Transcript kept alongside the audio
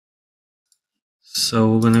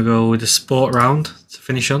So we're going to go with the sport round to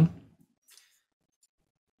finish on.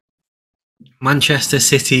 Manchester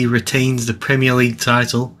City retains the Premier League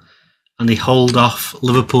title and they hold off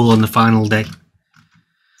Liverpool on the final day.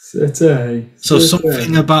 City. So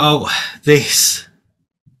something about this,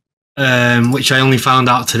 which I only found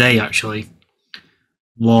out today actually,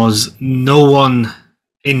 was no one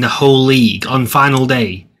in the whole league on final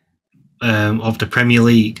day of the Premier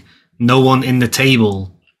League, no one in the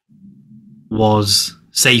table was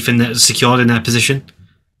safe and secured in their position.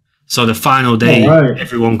 So the final day,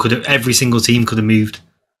 every single team could have moved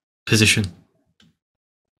position.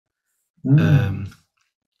 And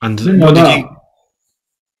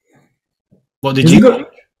what did you?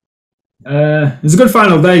 It was a good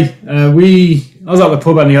final day. I was at the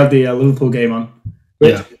pub and he had the Liverpool game on.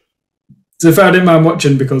 Yeah. To be fair, I didn't mind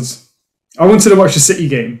watching because I wanted to watch the City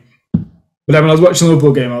game, but then when I was watching the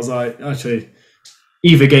Liverpool game, I was like, actually,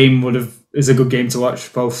 either game is a good game to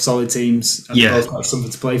watch. Both solid teams and both got something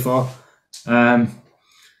to play for. When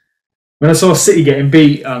I saw City getting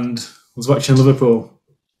beat and was watching Liverpool,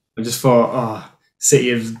 I just thought,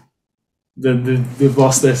 City they've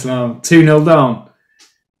lost this now, 2-0 down,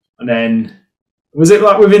 and then was it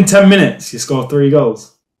like within 10 minutes you scored 3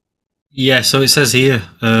 goals? Yeah, so it says here,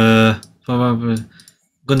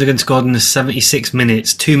 Gundogan scored in the 76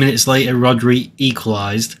 minutes. 2 minutes later, Rodri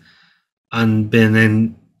equalised, and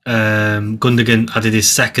then Gundogan added his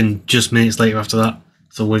second just minutes later after that.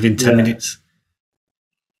 So within 10 minutes.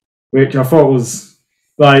 Which I thought was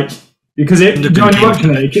like, because when you're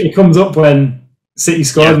watching it comes up when City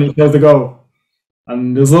scored and it killed the goal.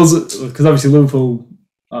 And there's loads of, because obviously Liverpool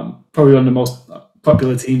probably one of the most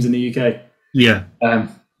popular teams in the UK. Yeah.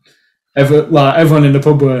 Everyone in the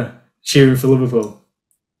pub were cheering for Liverpool.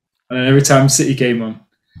 And then every time City came on,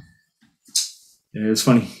 it was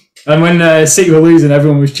funny. And when City were losing,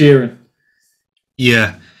 everyone was cheering.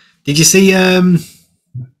 Yeah. Did you see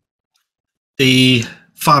the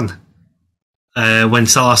fan when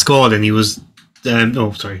Salah scored and he was he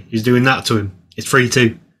was doing that to him? It's 3-2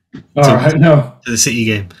 to the City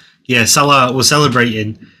game. Yeah, Salah was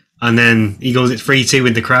celebrating and then he goes, it's 3-2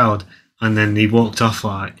 with the crowd, and then he walked off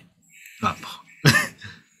like that.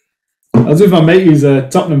 I was with my mate who's a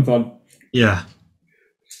Tottenham fan. Yeah.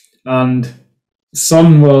 And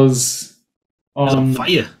Son was on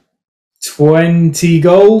fire. 20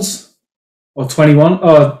 goals or 21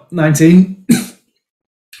 or 19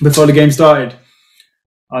 before the game started.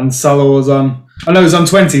 And Salah was on, I know he was on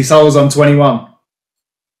 20, Salah was on 21.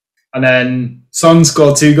 And then Son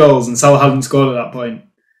scored 2 goals and Salah hadn't scored at that point. And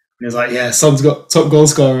he was like, yeah, Son's got top goal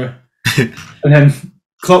scorer. And then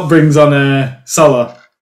Klopp brings on Salah.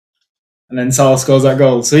 And then Salah scores that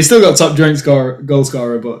goal. So he's still got top joint goal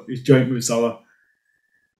scorer, but he's joint with Salah.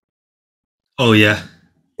 Oh, yeah.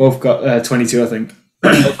 Both got 22, I think.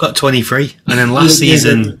 Both got 23. And then last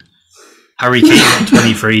season, Harry Kane got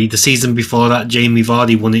 23. The season before that, Jamie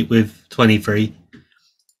Vardy won it with 23. And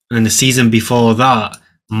then the season before that,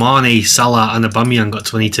 Mane, Salah and Aubameyang got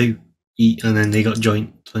 22. And then they got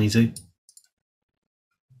joint 22.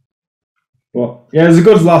 But yeah, it was a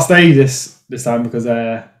good last day this time because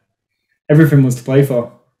everything was to play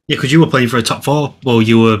for. Yeah, because you were playing for a top 4. Well,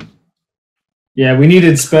 you were... Yeah, we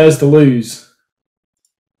needed Spurs to lose.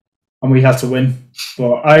 And we had to win.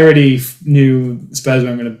 But I already knew Spurs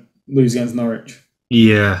weren't going to lose against Norwich.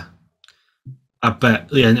 Yeah. I bet.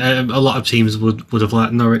 Yeah, a lot of teams would have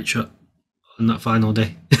liked Norwich on that final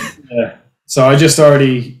day. Yeah. So I just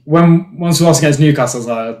already... Once we lost against Newcastle,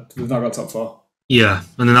 I was like, we've not got top 4. Yeah.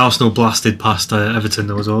 And then Arsenal blasted past Everton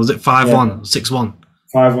though as well. Was it 5-1? 6-1?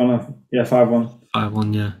 5-1. Yeah, 5-1.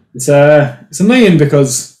 5-1, yeah. It's annoying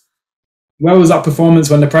because where was that performance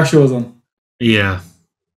when the pressure was on? Yeah.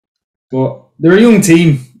 But they're a young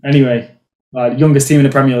team anyway. Like youngest team in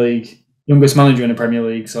the Premier League, youngest manager in the Premier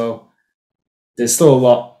League. So there's still a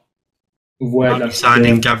lot of work.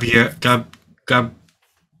 Signing Gabriel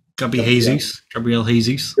Jesus.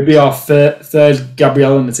 It'll be our third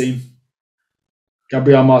Gabriel in the team.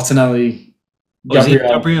 Gabriel Martinelli.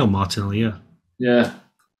 Gabriel Martinelli, yeah. Yeah.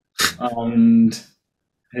 And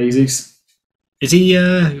Jesus. Is he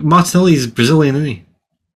Martinelli's Brazilian, isn't he?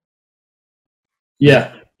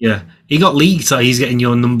 Yeah. Yeah. He got leaked, so he's getting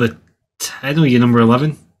your number 10 or your number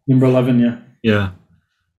 11? Number 11, yeah. Yeah.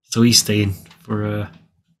 So he's staying for...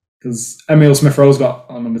 Because Emile Smith-Rowe's got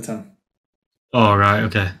on number 10. Oh, right,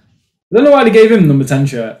 okay. I don't know why they gave him number 10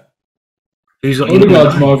 shirt. Who's got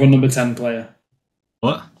Odegaard's more of a number 10 player.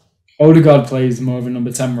 What? Odegaard plays more of a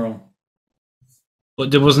number 10 role.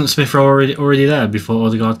 But there wasn't Smith-Rowe already there before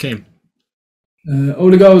Odegaard came?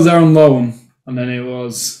 Odegaard was there on loan, and then it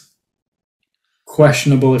was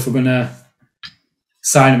questionable if we're going to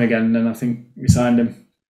sign him again, and then I think we signed him.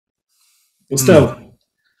 But still,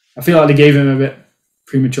 I feel like they gave him a bit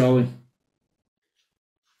prematurely.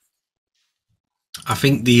 I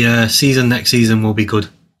think the next season will be good.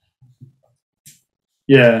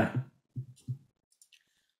 Yeah.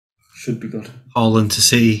 Should be good. Haaland to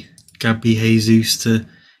City, Gabby Jesus to...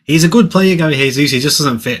 He's a good player, Gabby Jesus. He just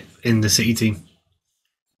doesn't fit in the City team.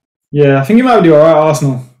 Yeah, I think he might do alright at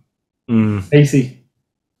Arsenal. Pacey.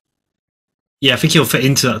 Yeah, I think he'll fit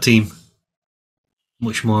into that team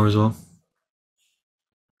much more as well.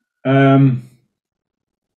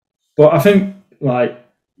 But I think, like,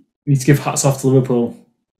 we need to give hats off to Liverpool.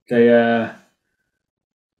 They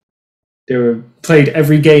were played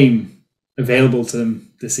every game available to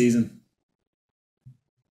them this season.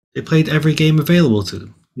 They played every game available to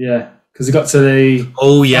them? Yeah, because they got to the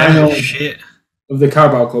final of the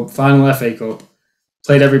Carabao Cup, final FA Cup,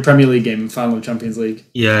 played every Premier League game and final Champions League.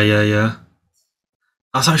 Yeah.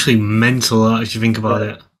 That's actually mental, if you think about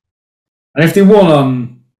it. And if they won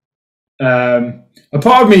on... a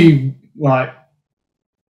part of me, like...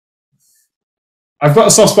 I've got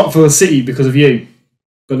a soft spot for the City because of you.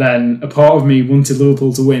 But then a part of me wanted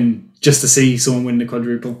Liverpool to win just to see someone win the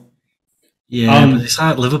quadruple. Yeah, but it's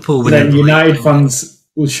like Liverpool winning. Then United fans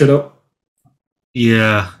will shut up.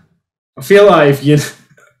 Yeah. I feel like if you...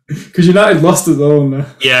 Because United lost it though.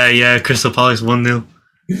 Yeah, Crystal Palace 1-0.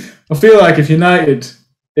 I feel like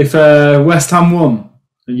if West Ham won,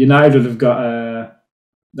 then United would have got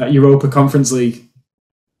that Europa Conference League.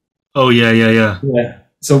 Oh, yeah. Yeah.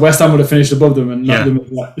 So West Ham would have finished above them and not them.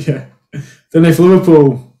 Yeah. Then if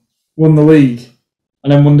Liverpool won the league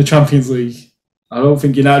and then won the Champions League, I don't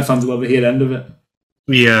think United fans will ever hear the end of it.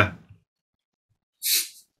 Yeah.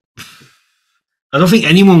 I don't think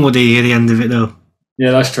anyone would hear the end of it though.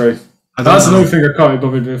 Yeah, that's true. That's another thing I can't be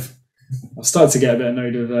bothered with. I've started to get a bit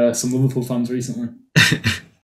annoyed with some Liverpool fans recently.